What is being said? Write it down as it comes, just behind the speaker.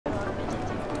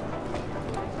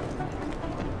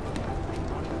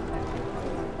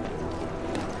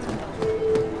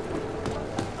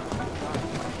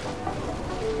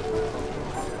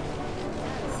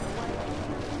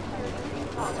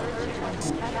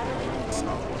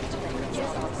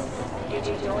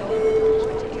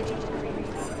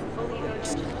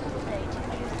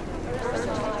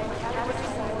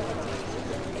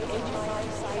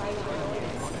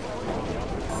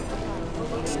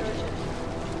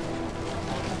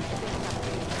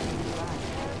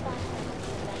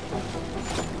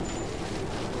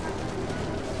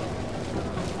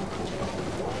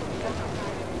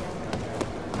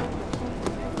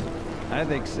I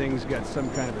think Singh's got some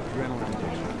kind of adrenaline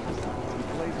addiction. He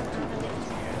plays it too close to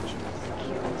the edge.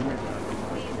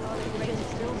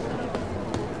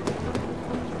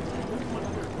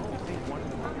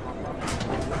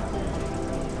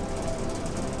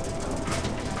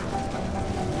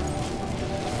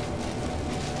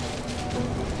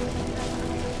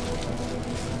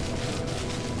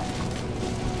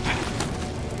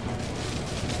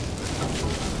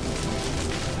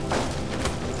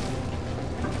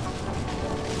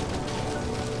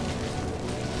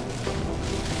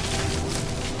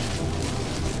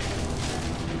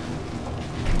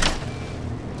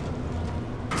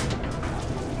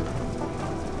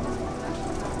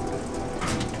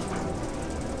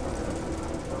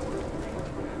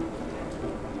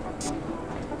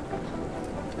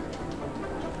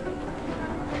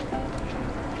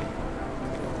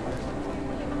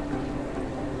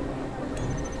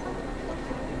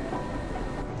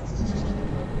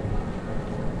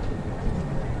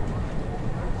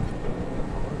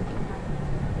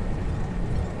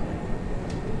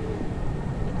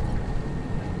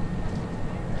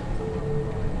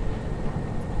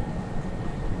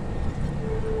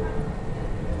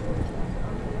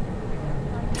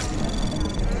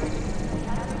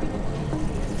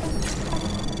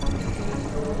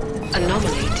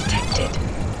 Anomaly detected.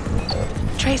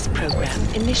 Trace program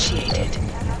initiated.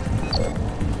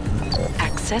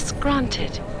 Access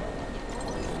granted.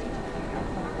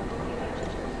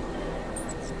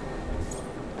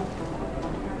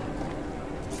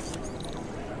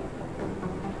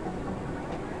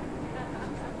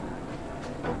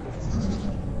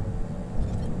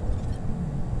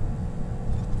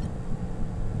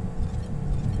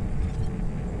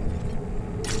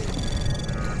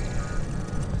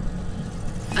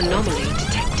 Anomaly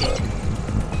detected.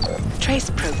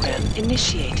 Trace program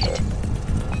initiated.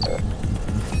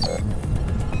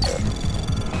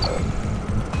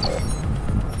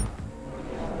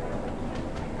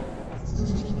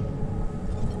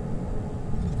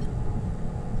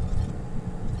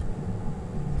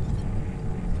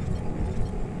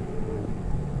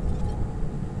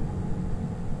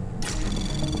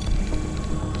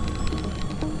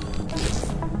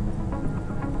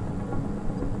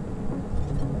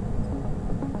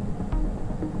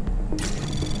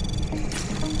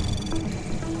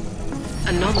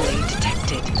 Anomaly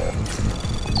detected.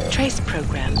 Trace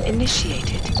program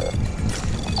initiated.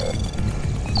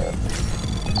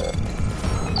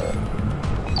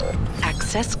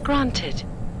 Access granted.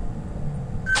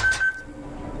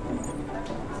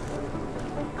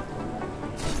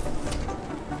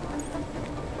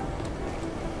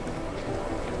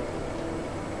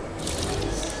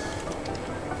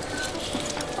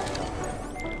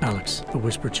 Alex, the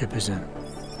whisper chip is in.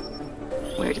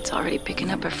 Weird, it's already picking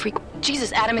up a freak.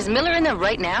 Jesus, Adam, is Miller in there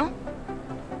right now?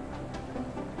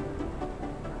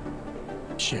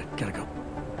 Shit, gotta go.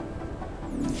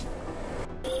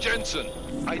 Jensen,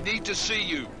 I need to see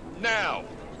you, now!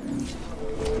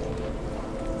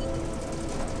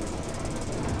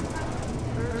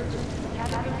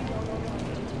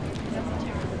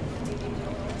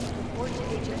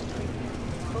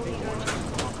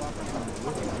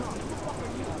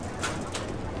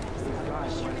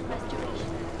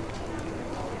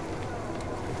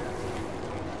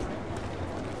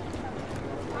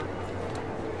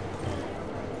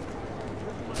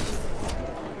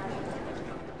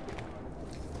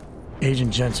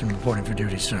 Agent Jensen reporting for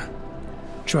duty, sir.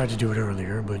 Tried to do it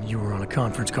earlier, but you were on a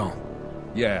conference call.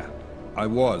 Yeah, I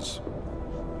was.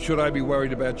 Should I be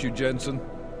worried about you, Jensen?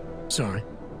 Sorry.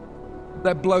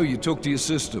 That blow you took to your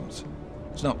systems.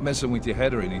 It's not messing with your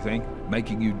head or anything,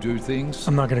 making you do things.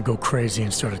 I'm not gonna go crazy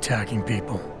and start attacking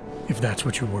people, if that's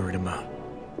what you're worried about.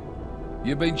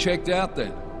 You've been checked out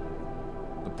then.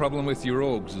 The problem with your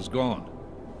orgs is gone.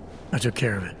 I took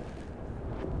care of it.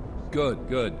 Good,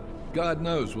 good. God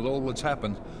knows, with all that's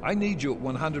happened, I need you at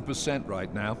 100%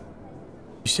 right now.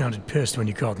 You sounded pissed when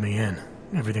you called me in.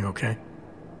 Everything okay?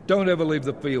 Don't ever leave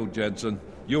the field, Jensen.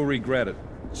 You'll regret it.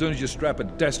 As soon as you strap a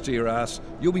desk to your ass,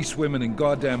 you'll be swimming in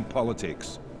goddamn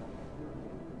politics.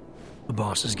 The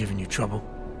boss is giving you trouble?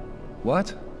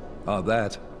 What? Oh,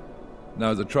 that.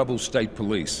 No, the trouble's state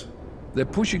police. They're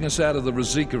pushing us out of the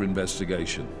Ruzicka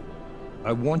investigation.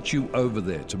 I want you over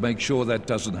there to make sure that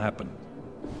doesn't happen.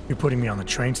 You're putting me on the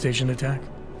train station attack?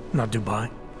 Not Dubai?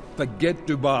 Forget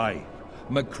Dubai.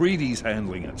 McCready's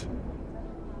handling it.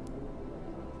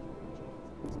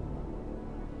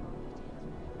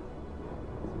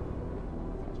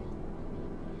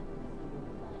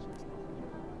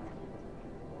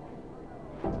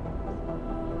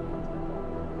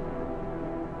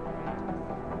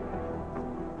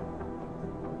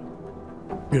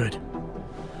 Good.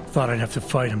 Thought I'd have to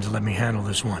fight him to let me handle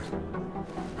this one.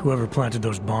 Whoever planted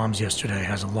those bombs yesterday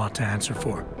has a lot to answer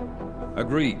for.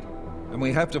 Agreed. And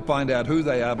we have to find out who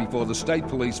they are before the state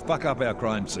police fuck up our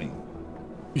crime scene.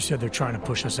 You said they're trying to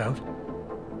push us out?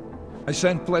 I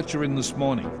sent Fletcher in this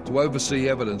morning to oversee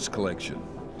evidence collection.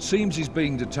 Seems he's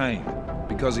being detained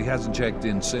because he hasn't checked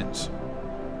in since.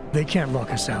 They can't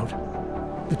lock us out.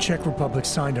 The Czech Republic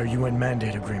signed our UN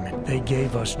mandate agreement. They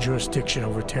gave us jurisdiction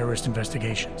over terrorist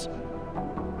investigations.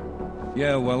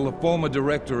 Yeah, well, the former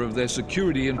director of their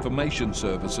security information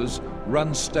services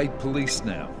runs state police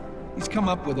now. He's come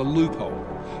up with a loophole,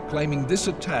 claiming this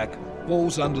attack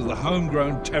falls under the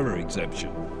homegrown terror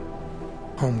exemption.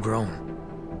 Homegrown?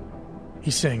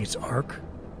 He's saying it's ARC?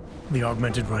 The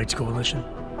Augmented Rights Coalition?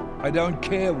 I don't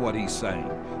care what he's saying.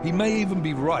 He may even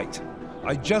be right.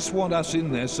 I just want us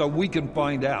in there so we can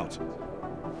find out.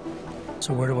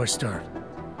 So where do I start?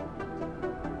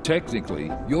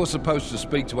 Technically, you're supposed to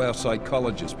speak to our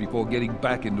psychologist before getting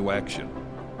back into action.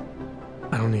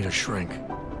 I don't need a shrink.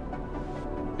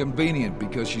 Convenient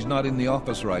because she's not in the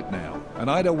office right now,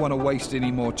 and I don't want to waste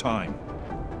any more time.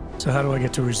 So how do I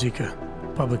get to Rizika?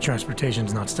 Public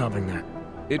transportation's not stopping there.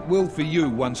 It will for you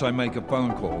once I make a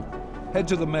phone call. Head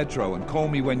to the metro and call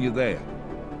me when you're there.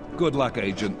 Good luck,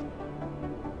 Agent.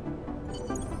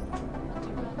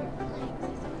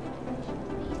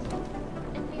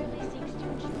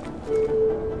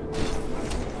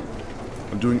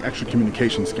 I'm doing extra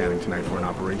communication scanning tonight for an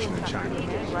operation in China.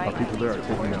 Our people there are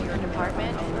taking out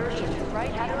Department.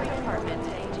 Right out of the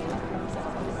department.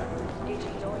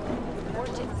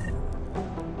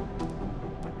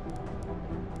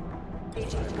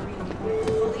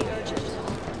 Fully urgent.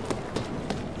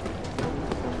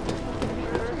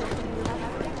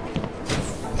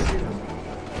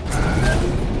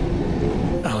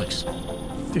 Alex,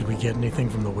 did we get anything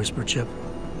from the Whisper chip?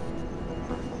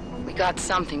 We got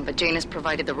something, but Jane has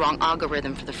provided the wrong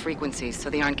algorithm for the frequencies, so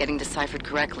they aren't getting deciphered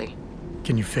correctly.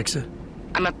 Can you fix it?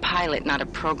 I'm a pilot, not a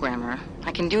programmer.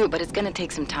 I can do it, but it's gonna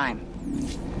take some time.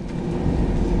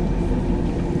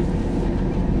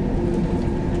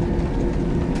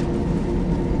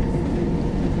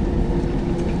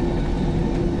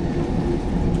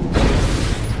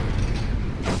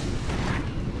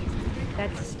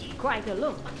 That's quite a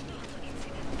look.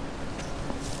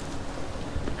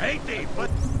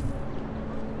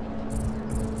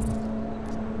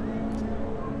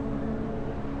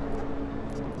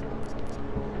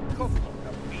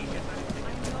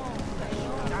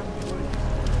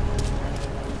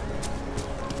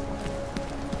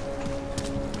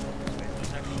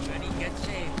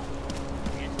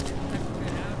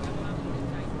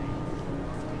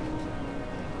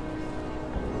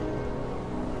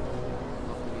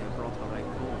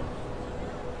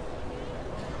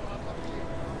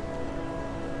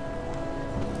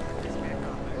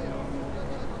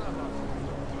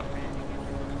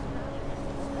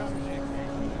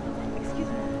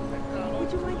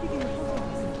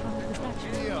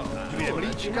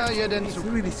 It's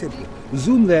really simple.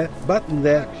 Zoom there, button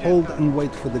there, hold and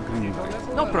wait for the green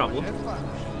light. No problem.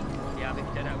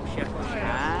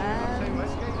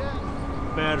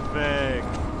 Perfect.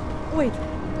 Wait,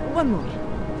 one more.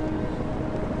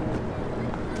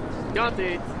 Got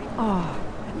it. Ah,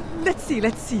 let's see.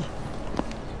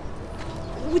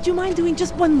 Would you mind doing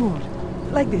just one more?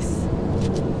 Like this.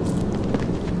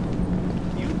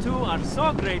 You two are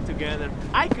so great together.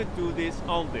 I could do this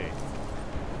all day.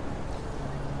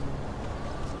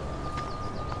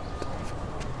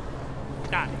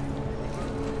 Got it.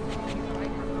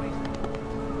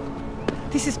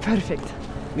 This is perfect.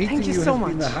 Meeting Thank you so has much.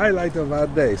 been the highlight of our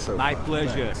day so My far.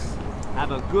 pleasure. Thanks.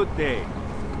 Have a good day.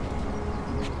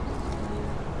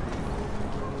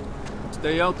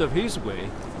 Stay out of his way.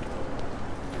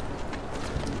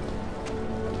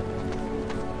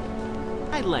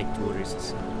 I like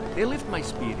tourists. They lift my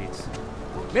spirits.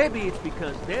 Maybe it's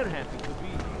because they're happy to be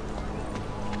here.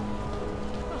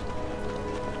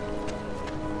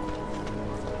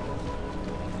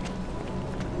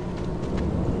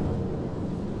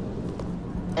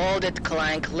 Hold it,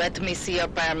 Clank. Let me see your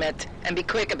permit, and be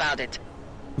quick about it.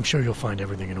 I'm sure you'll find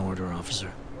everything in order,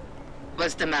 officer.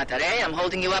 What's the matter, eh? I'm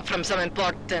holding you up from some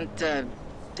important,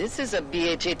 This is a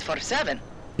BH-847.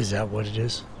 Is that what it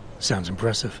is? Sounds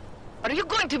impressive. Are you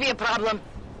going to be a problem?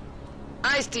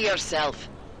 Eyes to yourself.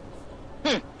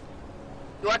 You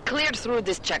are cleared through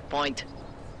this checkpoint.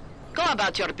 Go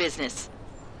about your business.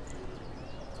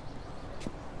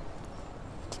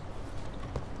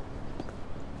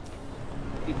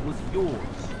 It was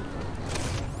yours.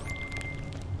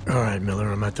 All right,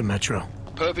 Miller, I'm at the Metro.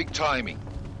 Perfect timing.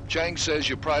 Chang says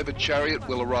your private chariot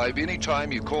will arrive any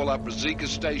time you call up Rosika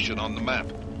Station on the map.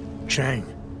 Chang,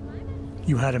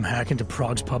 you had him hack into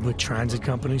Prague's public transit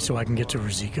company so I can get to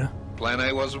Rosika? Plan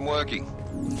A wasn't working.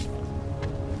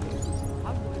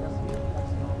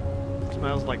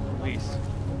 Smells like police.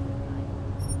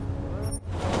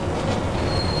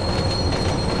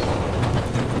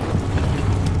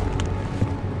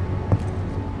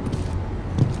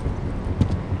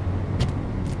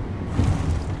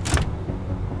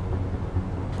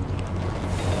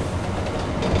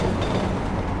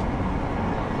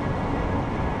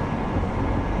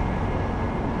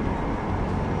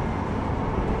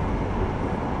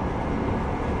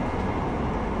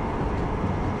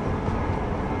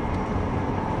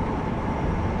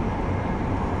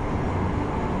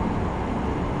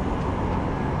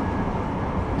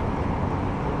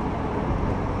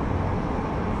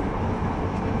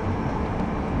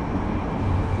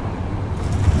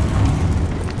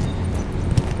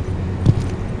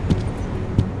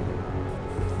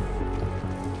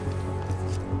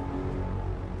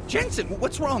 Jensen,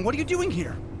 what's wrong? What are you doing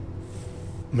here?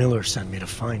 Miller sent me to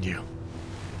find you.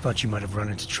 Thought you might have run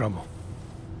into trouble.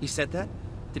 He said that?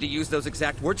 Did he use those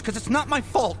exact words? Because it's not my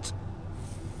fault!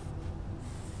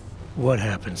 What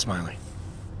happened, Smiley?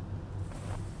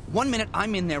 1 minute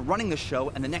I'm in there running the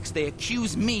show, and the next they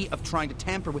accuse me of trying to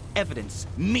tamper with evidence.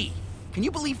 Me! Can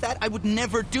you believe that? I would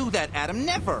never do that, Adam.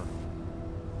 Never!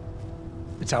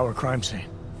 It's our crime scene.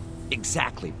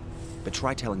 Exactly. But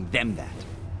try telling them that.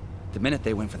 The minute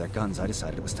they went for their guns, I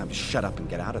decided it was time to shut up and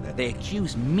get out of there. They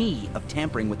accuse me of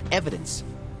tampering with evidence.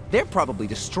 They're probably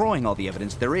destroying all the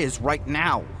evidence there is right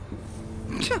now.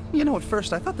 You know, at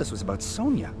first I thought this was about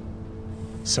Sonia.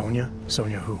 Sonia?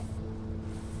 Sonia who?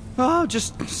 Oh,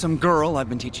 just some girl I've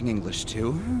been teaching English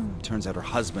to. Turns out her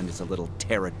husband is a little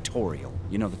territorial.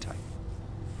 You know the type.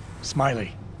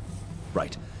 Smiley.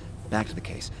 Right. Back to the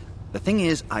case. The thing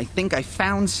is, I think I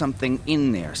found something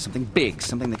in there. Something big.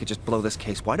 Something that could just blow this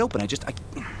case wide open. I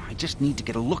just need to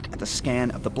get a look at the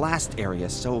scan of the blast area,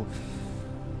 so...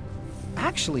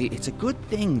 Actually, it's a good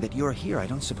thing that you're here. I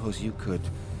don't suppose you could...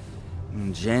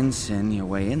 Jensen your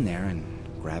way in there and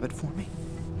grab it for me?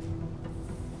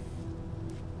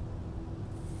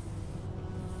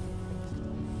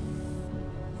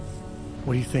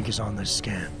 What do you think is on this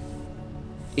scan?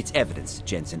 It's evidence,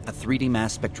 Jensen. A 3D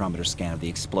mass spectrometer scan of the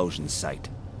explosion site.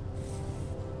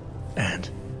 And?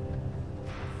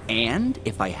 And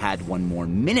if I had one more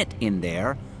minute in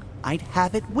there, I'd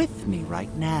have it with me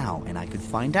right now, and I could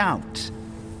find out.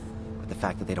 But the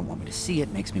fact that they don't want me to see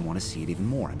it makes me want to see it even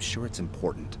more. I'm sure it's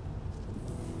important.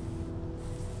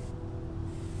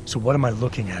 So what am I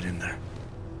looking at in there?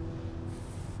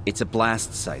 It's a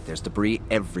blast site. There's debris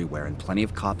everywhere, and plenty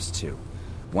of cops, too.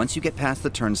 Once you get past the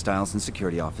turnstiles and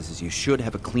security offices, you should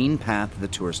have a clean path to the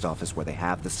tourist office where they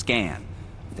have the scan.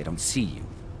 If they don't see you.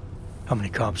 How many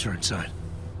cops are inside?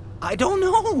 I don't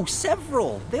know.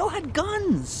 Several. They all had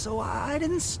guns, so I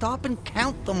didn't stop and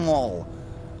count them all.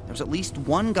 There's at least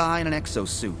one guy in an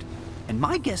exosuit. And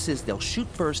my guess is they'll shoot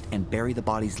first and bury the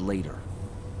bodies later.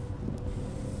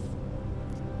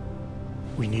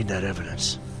 We need that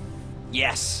evidence.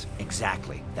 Yes,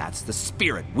 exactly. That's the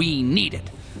spirit. We need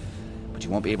it. But you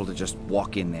won't be able to just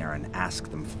walk in there and ask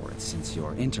them for it, since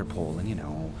you're Interpol and, you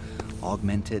know,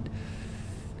 augmented.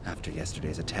 After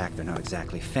yesterday's attack, they're not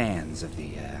exactly fans of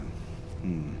the,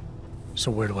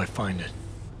 So where do I find it?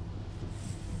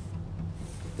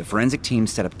 The forensic team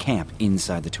set up camp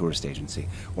inside the tourist agency,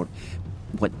 or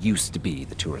what used to be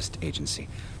the tourist agency.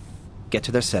 Get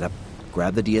to their setup,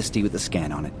 grab the DSD with the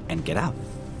scan on it, and get out.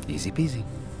 Easy peasy.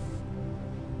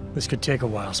 This could take a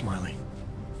while, Smiley.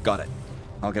 Got it.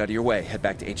 I'll get out of your way, head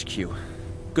back to HQ.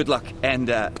 Good luck, and,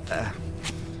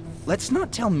 let's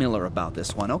not tell Miller about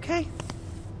this one, okay?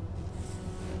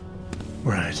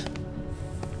 Right.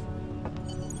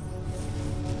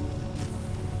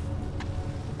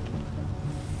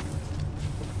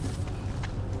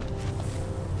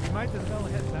 You might as well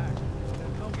head back.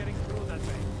 There's no getting through that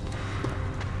way.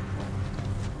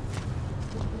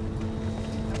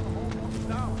 Have the whole walk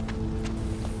down.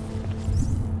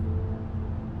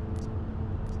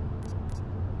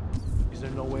 Is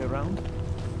there no way around?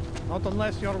 Not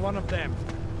unless you're one of them.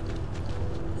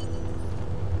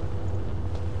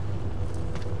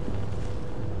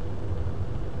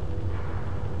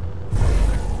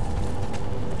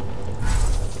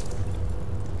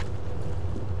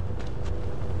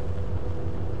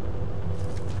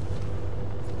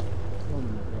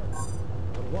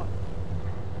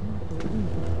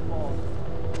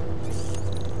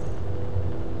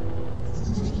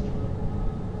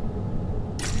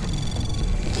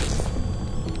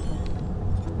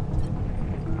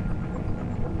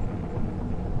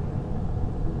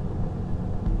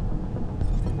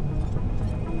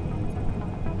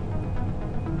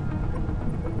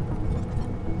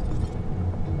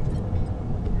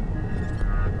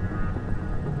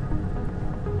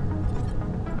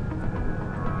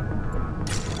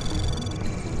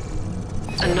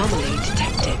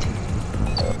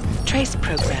 Trace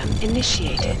program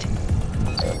initiated.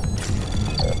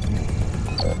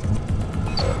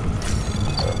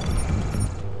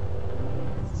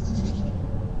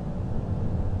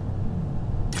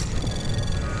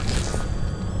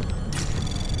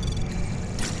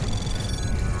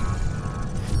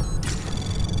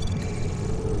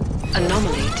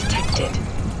 Anomaly detected.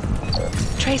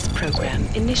 Trace program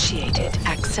initiated.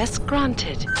 Access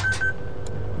granted.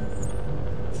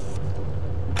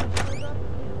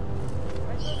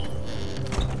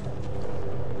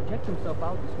 Checked himself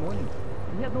out this morning.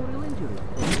 He had no real injuries,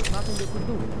 so there was nothing they could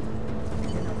do. I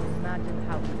cannot imagine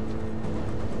how.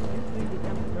 Usually they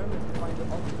become determined to find the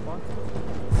all responsible.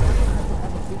 They don't have to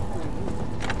have a big story news.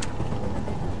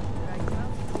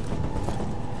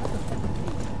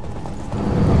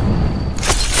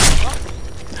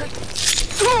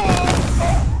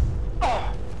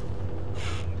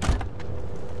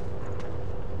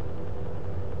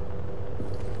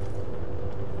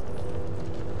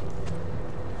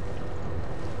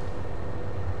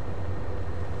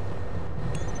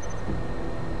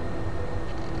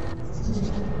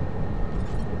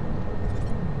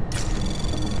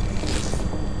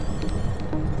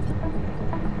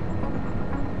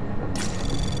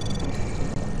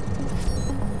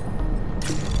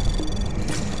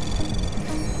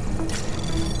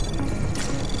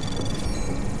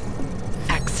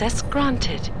 Access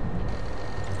granted.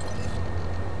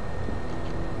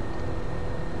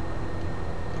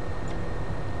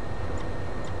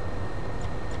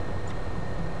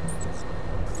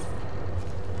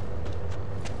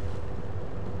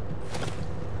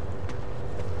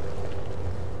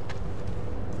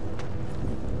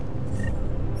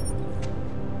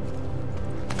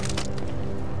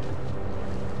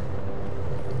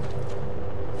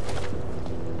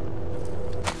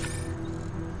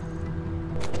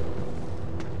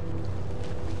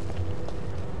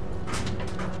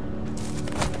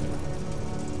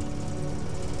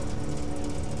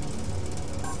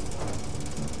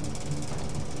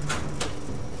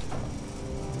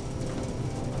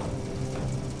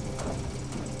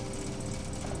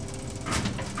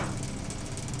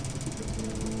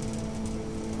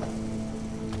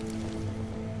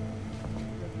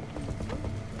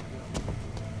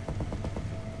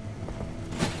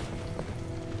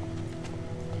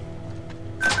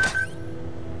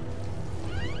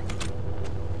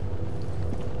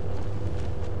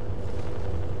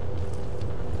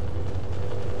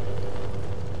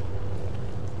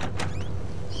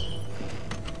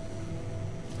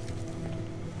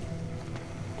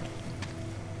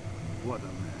 What a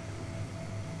man.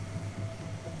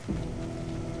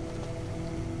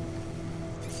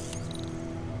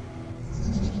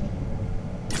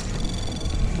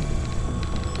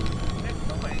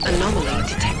 Anomaly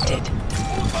detected.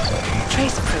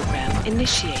 Trace program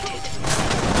initiated.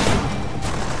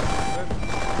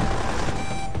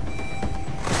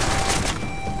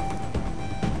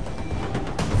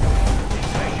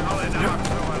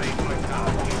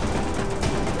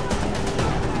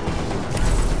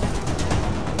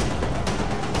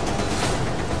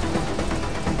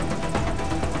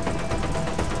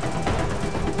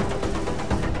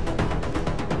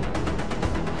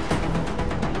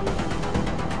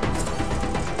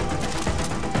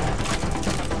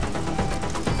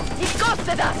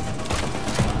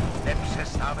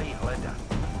 Nepřestávej hledat.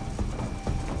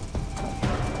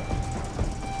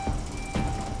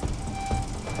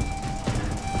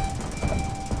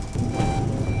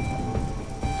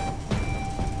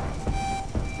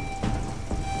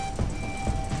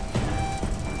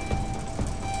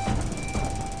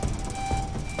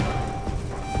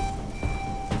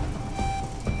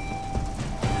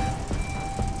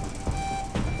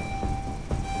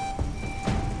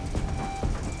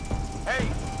 Hej,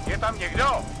 je tam někdo?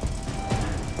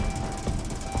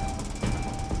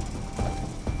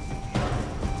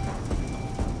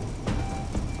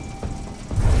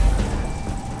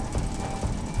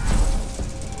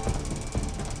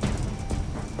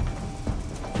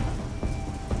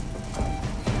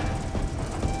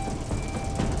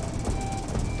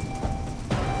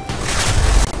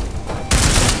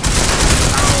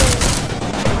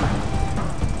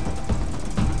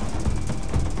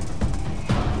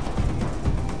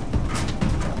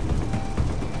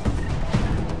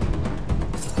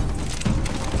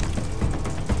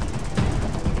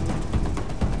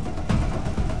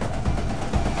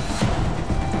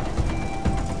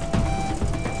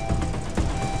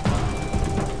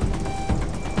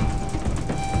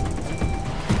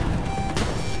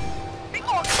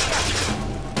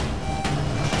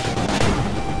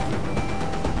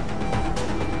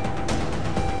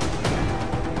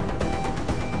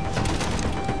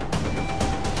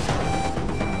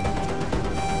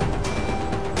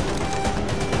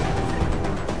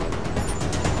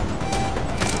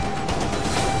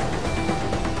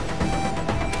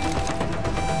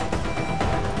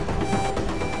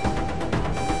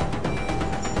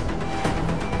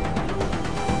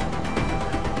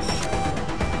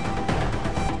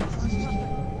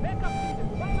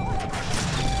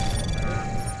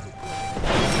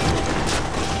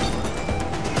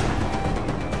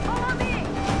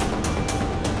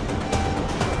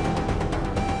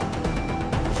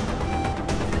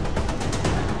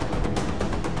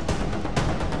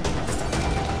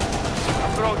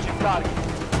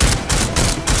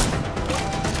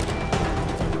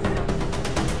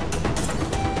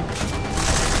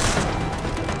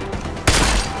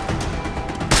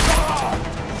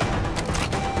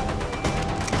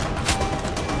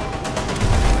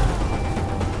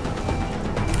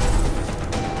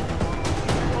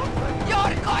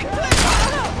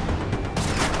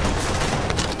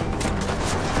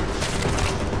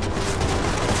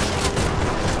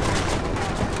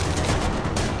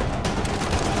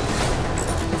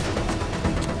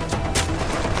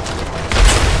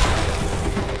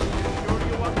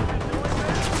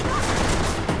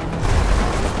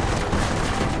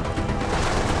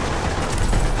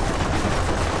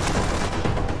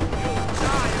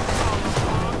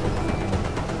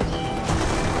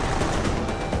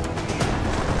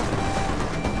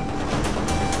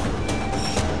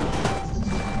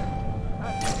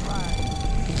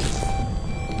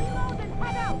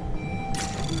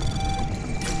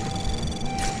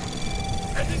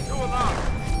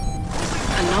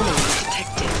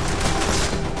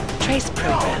 Trace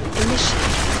program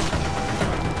initiated.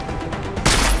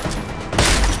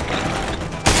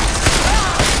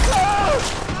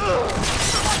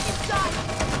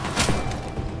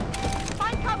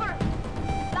 Find cover!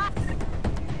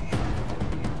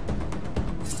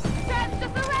 Chance to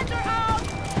surrender out!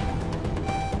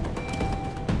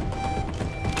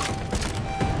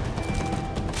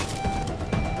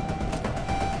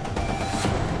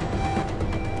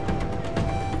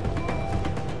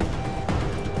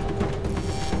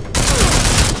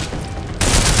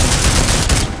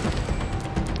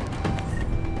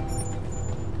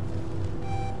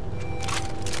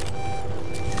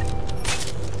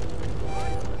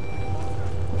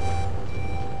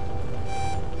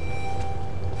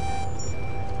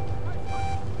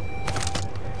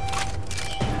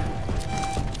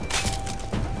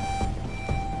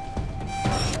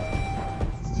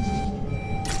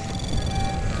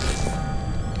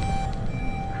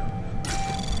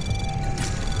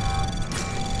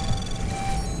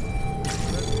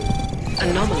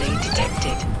 Anomaly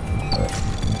detected.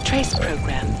 Trace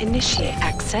program initiate.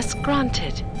 Access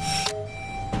granted.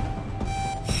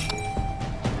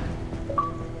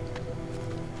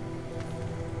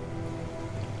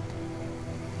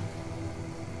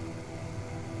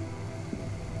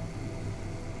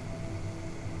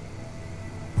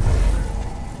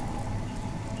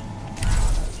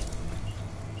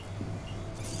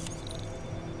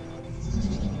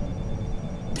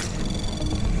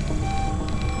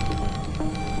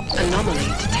 Anomaly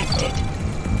detected.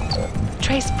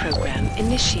 Trace program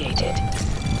initiated.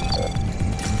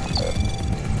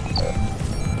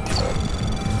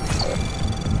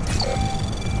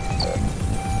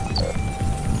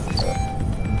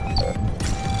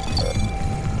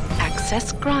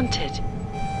 Access granted.